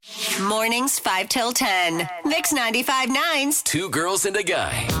Mornings 5 till 10. Mix 95.9's Two Girls and a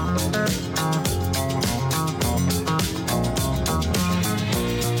Guy.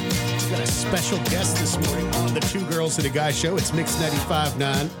 Got a special guest this morning on the Two Girls and a Guy show. It's Mix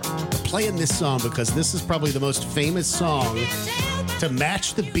 95.9. We're playing this song because this is probably the most famous song to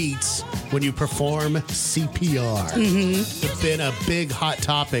match the beats when you perform CPR. It's been a big hot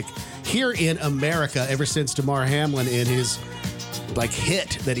topic here in America ever since Damar Hamlin in his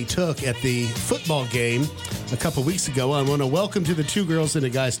hit that he took at the football game a couple weeks ago. I want to welcome to the Two Girls and a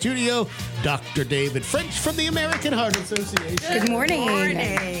Guy studio, Dr. David French from the American Heart Association. Good morning.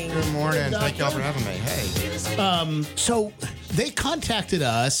 Good morning. Thank y'all for having me. Hey. So they contacted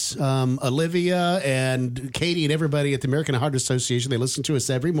us, Olivia and Katie and everybody at the American Heart Association. They listen to us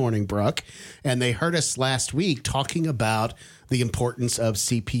every morning, Brooke, and they heard us last week talking about the importance of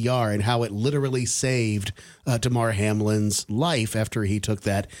CPR and how it literally saved Damar Hamlin's life after he took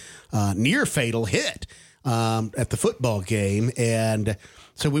that near fatal hit at the football game. And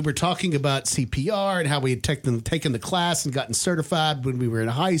so we were talking about CPR and how we had taken the class and gotten certified when we were in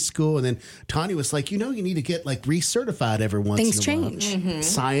high school. And then Tanya was like, you need to get recertified every once in a while. Things change. Mm-hmm.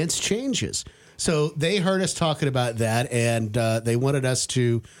 Science changes. So they heard us talking about that, and they wanted us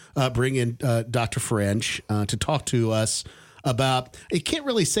to bring in Dr. French to talk to us about, you can't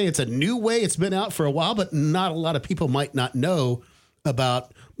really say it's a new way. It's been out for a while, but not a lot of people might not know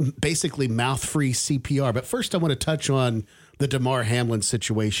about basically mouth-free CPR. But first I want to touch on the Damar Hamlin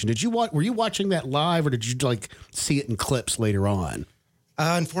situation. Were you watching that live, or did you see it in clips later on?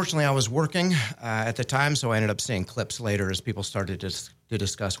 Unfortunately, I was working at the time, so I ended up seeing clips later as people started to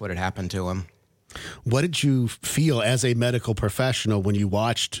discuss what had happened to him. What did you feel as a medical professional when you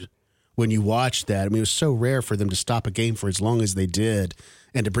watched that? I mean, it was so rare for them to stop a game for as long as they did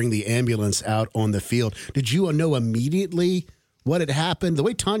and to bring the ambulance out on the field. Did you know immediately what had happened? The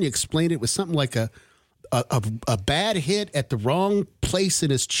way Tanya explained it was something like a bad hit at the wrong place in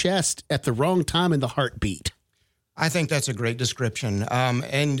his chest at the wrong time in the heartbeat. I think that's a great description.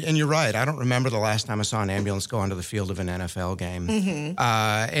 And you're right. I don't remember the last time I saw an ambulance go onto the field of an NFL game. Mm-hmm.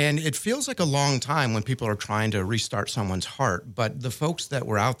 And it feels like a long time when people are trying to restart someone's heart. But the folks that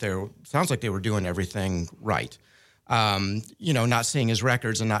were out there, sounds like they were doing everything right. Not seeing his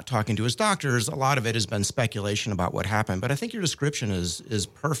records and not talking to his doctors. A lot of it has been speculation about what happened. But I think your description is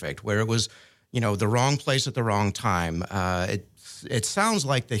perfect, where it was, the wrong place at the wrong time. It sounds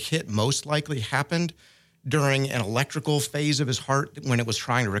like the hit most likely happened during an electrical phase of his heart when it was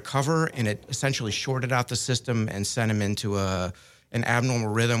trying to recover, and it essentially shorted out the system and sent him into an abnormal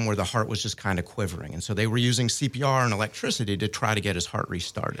rhythm where the heart was just kind of quivering. And so they were using CPR and electricity to try to get his heart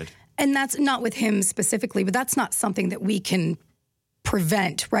restarted. And that's not with him specifically, but that's not something that we can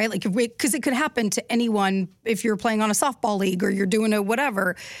prevent, right? Because it could happen to anyone if you're playing on a softball league or you're doing a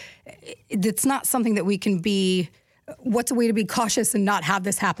whatever. It's not something that we can be. What's a way to be cautious and not have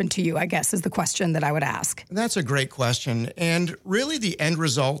this happen to you, I guess, is the question that I would ask. That's a great question. And really the end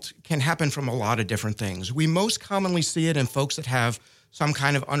result can happen from a lot of different things. We most commonly see it in folks that have some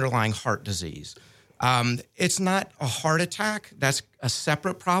kind of underlying heart disease. It's not a heart attack. That's a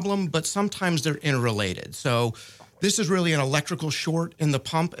separate problem, but sometimes they're interrelated. So this is really an electrical short in the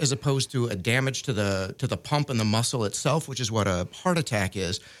pump as opposed to a damage to the pump and the muscle itself, which is what a heart attack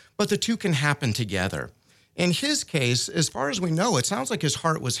is. But the two can happen together. In his case, as far as we know, it sounds like his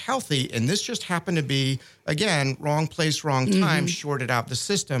heart was healthy, and this just happened to be, again, wrong place, wrong time, shorted out the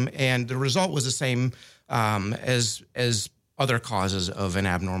system, and the result was the same as other causes of an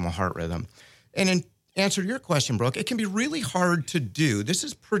abnormal heart rhythm. And in answer to your question, Brooke, it can be really hard to do. This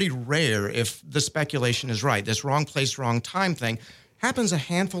is pretty rare if the speculation is right. This wrong place, wrong time thing happens a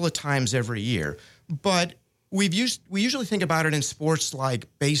handful of times every year, but we usually think about it in sports like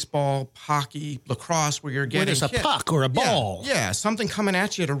baseball, hockey, lacrosse, where you're getting there's a puck or a ball. Yeah, something coming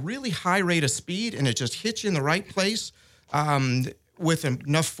at you at a really high rate of speed, and it just hits you in the right place with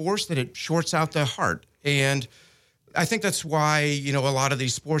enough force that it shorts out the heart. And I think that's why, a lot of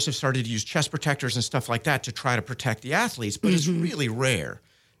these sports have started to use chest protectors and stuff like that to try to protect the athletes, but it's really rare.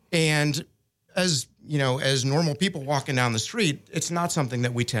 And as normal people walking down the street, it's not something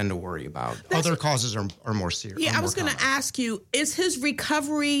that we tend to worry about. Other causes are more serious. Yeah, I was going to ask you, is his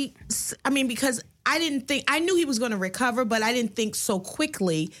recovery, because I knew he was going to recover, but I didn't think so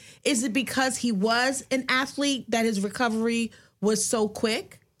quickly. Is it because he was an athlete that his recovery was so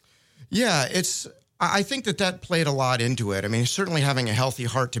quick? Yeah, I think that played a lot into it. I mean, certainly having a healthy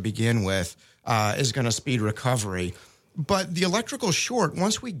heart to begin with is going to speed recovery. But the electrical short,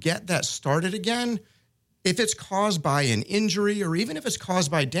 once we get that started again, if it's caused by an injury or even if it's caused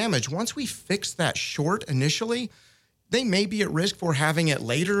by damage, once we fix that short initially, they may be at risk for having it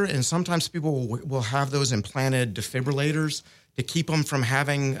later. And sometimes people will have those implanted defibrillators to keep them from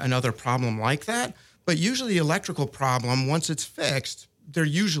having another problem like that. But usually the electrical problem, once it's fixed, they're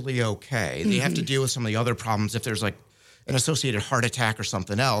usually okay. They have to deal with some of the other problems. If there's like an associated heart attack or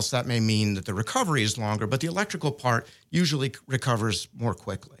something else, that may mean that the recovery is longer, but the electrical part usually recovers more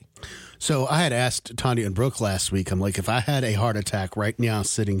quickly. So I had asked Tanya and Brooke last week, I'm like, if I had a heart attack right now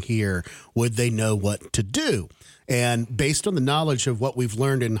sitting here, would they know what to do? And based on the knowledge of what we've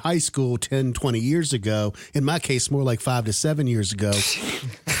learned in high school 10, 20 years ago, in my case, more like 5 to 7 years ago.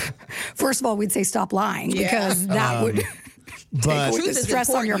 First of all, we'd say stop lying because that would But take the stress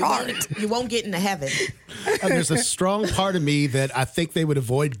on your heart. You won't get into heaven. There's a strong part of me that I think they would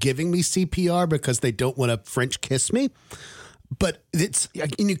avoid giving me CPR because they don't want to French kiss me. But it's,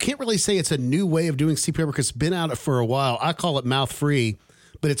 and you can't really say it's a new way of doing CPR because it's been out for a while. I call it mouth free,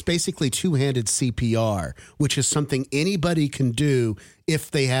 but it's basically two-handed CPR, which is something anybody can do if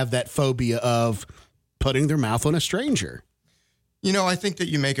they have that phobia of putting their mouth on a stranger. You know, I think that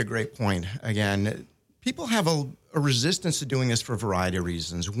you make a great point. Again, people have a resistance to doing this for a variety of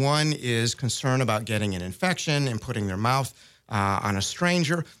reasons. One is concern about getting an infection and putting their mouth on a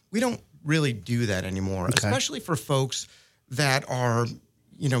stranger. We don't really do that anymore, especially for folks that are,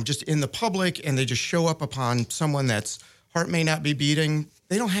 you know, just in the public and they just show up upon someone that's heart may not be beating.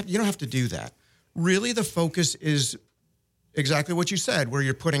 You don't have to do that. Really, the focus is exactly what you said, where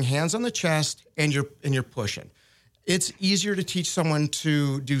you're putting hands on the chest and you're pushing. It's easier to teach someone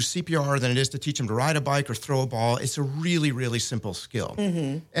to do CPR than it is to teach them to ride a bike or throw a ball. It's a really, really simple skill.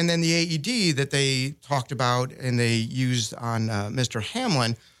 And then the AED that they talked about and they used on Mr.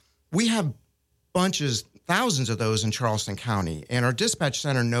 Hamlin, we have thousands of those in Charleston County, and our dispatch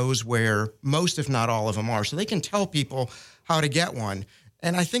center knows where most, if not all of them are, so they can tell people how to get one.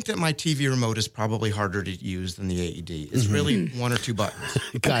 And I think that my TV remote is probably harder to use than the AED. It's really one or two buttons.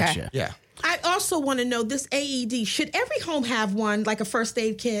 Gotcha. Yeah. I also want to know this AED. Should every home have one, like a first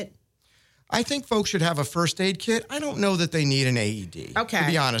aid kit? I think folks should have a first aid kit. I don't know that they need an AED. Okay. To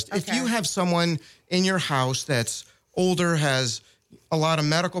be honest, if you have someone in your house that's older, has a lot of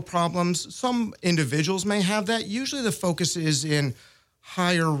medical problems, some individuals may have that. Usually the focus is in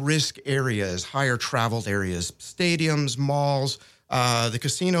higher risk areas, higher traveled areas, stadiums, malls. The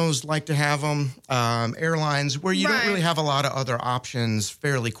casinos like to have them, airlines, where you don't really have a lot of other options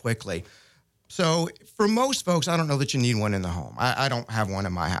fairly quickly. So for most folks, I don't know that you need one in the home. I don't have one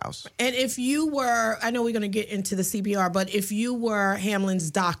in my house. And if you were, I know we're going to get into the CPR, but if you were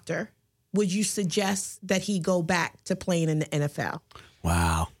Hamlin's doctor, would you suggest that he go back to playing in the NFL?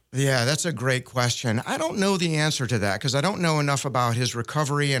 Wow. Yeah, that's a great question. I don't know the answer to that because I don't know enough about his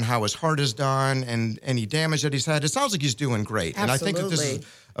recovery and how his heart is done and any damage that he's had. It sounds like he's doing great. Absolutely. And I think that this is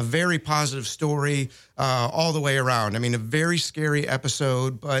a very positive story all the way around. I mean, a very scary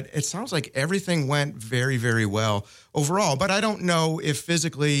episode, but it sounds like everything went very, very well overall. But I don't know if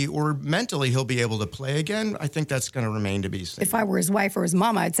physically or mentally he'll be able to play again. I think that's going to remain to be seen. If I were his wife or his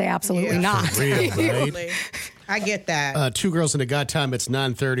mama, I'd say absolutely not. Absolutely. I get that. Two Girls and a God Time. It's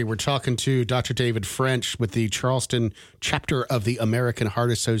 9:30. We're talking to Dr. David French with the Charleston chapter of the American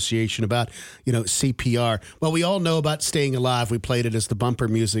Heart Association about, CPR. Well, we all know about Staying Alive. We played it as the bumper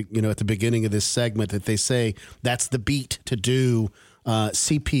music, at the beginning of this segment, that they say that's the beat to do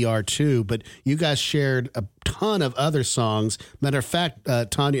CPR too. But you guys shared a ton of other songs. Matter of fact,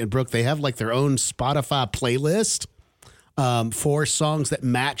 Tanya and Brooke, they have like their own Spotify playlist for songs that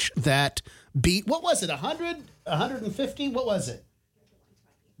match that beat. What was it? 100? 150? What was it?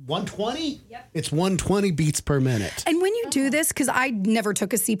 120? Yep. It's 120 beats per minute. And when you do this, because I never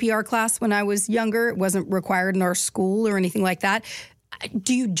took a CPR class when I was younger, it wasn't required in our school or anything like that.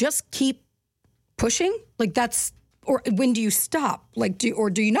 Do you just keep pushing? Or when do you stop?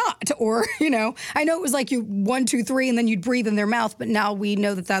 Do you not? Or, I know it was like you 1, 2, 3, and then you'd breathe in their mouth, but now we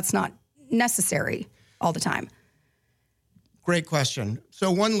know that that's not necessary all the time. Great question.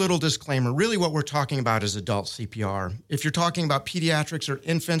 So one little disclaimer, really what we're talking about is adult CPR. If you're talking about pediatrics or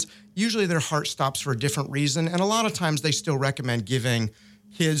infants, usually their heart stops for a different reason. And a lot of times they still recommend giving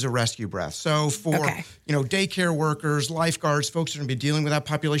kids a rescue breath. So for, daycare workers, lifeguards, folks that are going to be dealing with that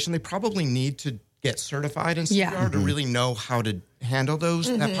population, they probably need to get certified in CPR to really know how to handle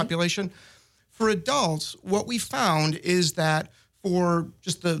that population. For adults, what we found is that for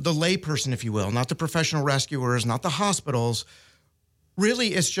just the lay person, if you will, not the professional rescuers, not the hospitals, really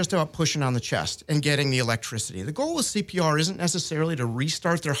it's just about pushing on the chest and getting the electricity. The goal with CPR isn't necessarily to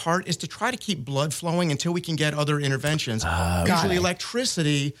restart their heart, is to try to keep blood flowing until we can get other interventions, usually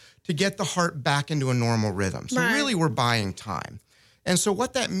electricity, to get the heart back into a normal rhythm. So really we're buying time. And so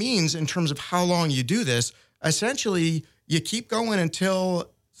what that means in terms of how long you do this, essentially you keep going until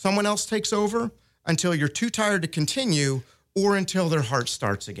someone else takes over, until you're too tired to continue, or until their heart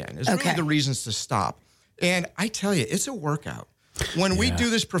starts again. Is really the reasons to stop. And I tell you, it's a workout. When we do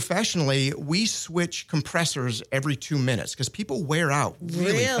this professionally, we switch compressors every 2 minutes because people wear out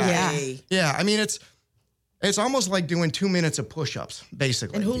really fast. Yeah, I mean, it's almost like doing 2 minutes of push-ups,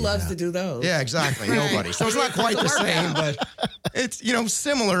 basically. And who loves to do those? Yeah, exactly. Nobody. So it's not quite the same, but it's,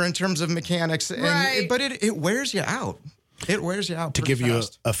 similar in terms of mechanics. And, but it wears you out. It wears you out. To give you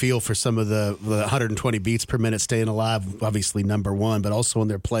a feel for some of the 120 beats per minute, Staying Alive, obviously number one, but also on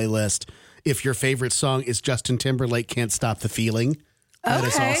their playlist, if your favorite song is Justin Timberlake, Can't Stop the Feeling, that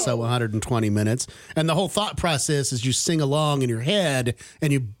is also 120 minutes. And the whole thought process is you sing along in your head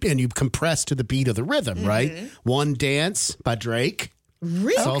and you compress to the beat of the rhythm, right? One Dance by Drake.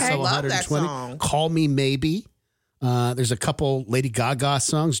 Really? It's also 120. Love that song. Call Me Maybe. There's a couple Lady Gaga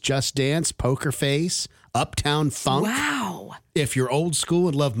songs, Just Dance, Poker Face, Uptown Funk. Wow. If you're old school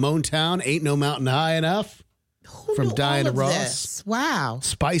and love Motown, Ain't No Mountain High Enough. Who From knew Diana all of Ross. this? Wow.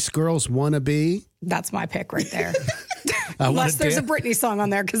 Spice Girls Wannabe. That's my pick right there. Unless there's a Britney song on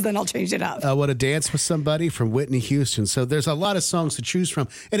there, because then I'll change it up. I Want to Dance with Somebody from Whitney Houston. So there's a lot of songs to choose from.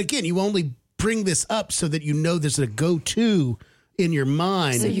 And again, you only bring this up so that you know there's a go-to in your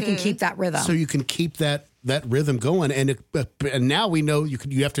mind. So you can keep that rhythm. So you can keep that rhythm going. And now we know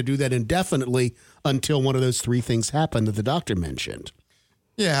you have to do that indefinitely until one of those three things happen that the doctor mentioned.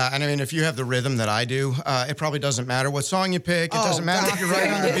 Yeah, and I mean, if you have the rhythm that I do, it probably doesn't matter what song you pick. It doesn't matter if you're right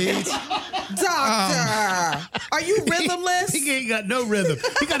on the beat. Doctor, are you rhythmless? He ain't got no rhythm.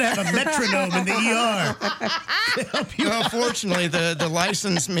 You got to have a metronome in the ER. Fortunately, the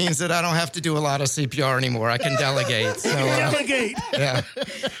license means that I don't have to do a lot of CPR anymore. I can delegate. So, Delegate. Yeah,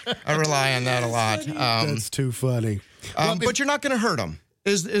 I rely on that a lot. That's too funny. But you're not going to hurt them.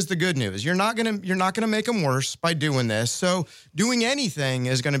 Is the good news. You're not gonna make them worse by doing this. So doing anything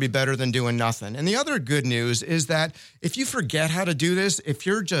is going to be better than doing nothing. And the other good news is that if you forget how to do this, if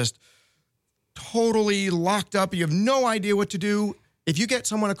you're just totally locked up, you have no idea what to do, if you get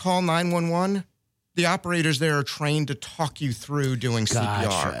someone to call 911, the operators there are trained to talk you through doing CPR.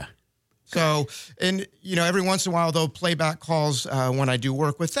 Gotcha. So, and, every once in a while, they'll play back calls when I do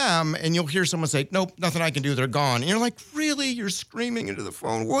work with them, and you'll hear someone say, nope, nothing I can do, they're gone. And you're like, really? You're screaming into the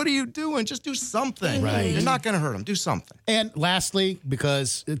phone. What are you doing? Just do something. Right. You're not going to hurt them. Do something. And lastly,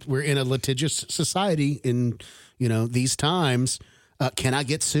 because we're in a litigious society in, these times, can I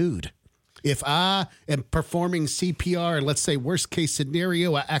get sued? If I am performing CPR, and let's say worst case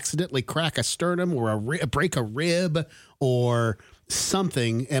scenario, I accidentally crack a sternum or break a rib or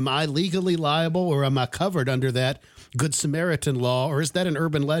something, am I legally liable or am I covered under that Good Samaritan law, or is that an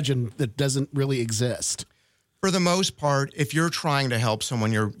urban legend that doesn't really exist? For the most part, if you're trying to help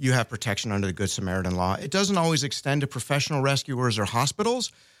someone, you have protection under the Good Samaritan law. It doesn't always extend to professional rescuers or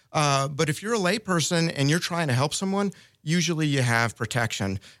hospitals, but if you're a layperson and you're trying to help someone, usually you have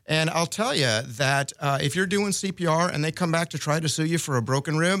protection. And I'll tell you that if you're doing CPR and they come back to try to sue you for a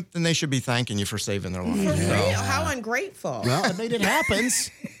broken rib, then they should be thanking you for saving their life. For real? How ungrateful. Well, I mean, it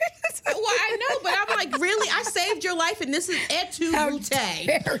happens. Well, I know, but I'm like, really? I saved your life, and this is et tu brute.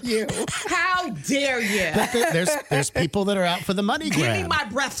 Dare you? How dare you? There's people that are out for the money Give grab. me my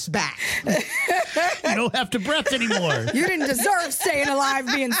breaths back. You don't have to breath anymore. You didn't deserve Staying Alive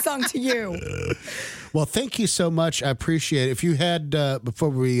being sung to you. Well, thank you so much. I appreciate it. If you had, before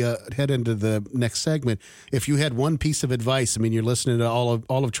we head into the next segment, if you had one piece of advice, I mean, you're listening to all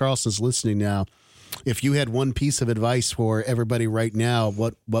of Charleston's listening now. If you had one piece of advice for everybody right now,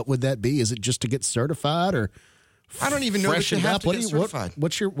 what would that be? Is it just to get certified, or I don't even know that you have to get certified.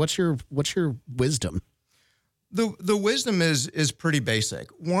 What's your wisdom? The wisdom is pretty basic.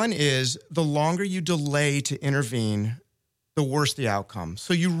 One is the longer you delay to intervene, the worse the outcome.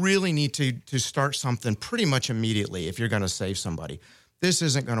 So you really need to start something pretty much immediately if you're going to save somebody. This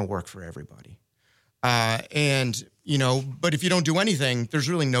isn't going to work for everybody. But if you don't do anything, there's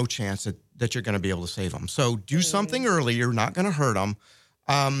really no chance that you're going to be able to save them. So do something early. You're not going to hurt them.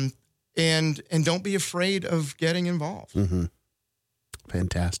 And don't be afraid of getting involved. Mm-hmm.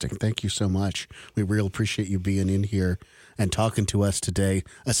 Fantastic. Thank you so much. We really appreciate you being in here and talking to us today,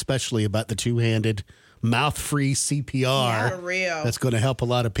 especially about the two-handed mouth-free CPR. Yeah, for real. That's going to help a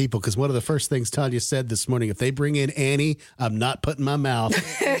lot of people, because one of the first things Tanya said this morning, if they bring in Annie, I'm not putting my mouth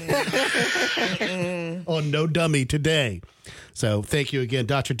on no dummy today. So thank you again,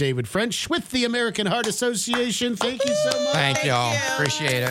 Dr. David French with the American Heart Association. Thank you so much. Thank y'all. Appreciate it.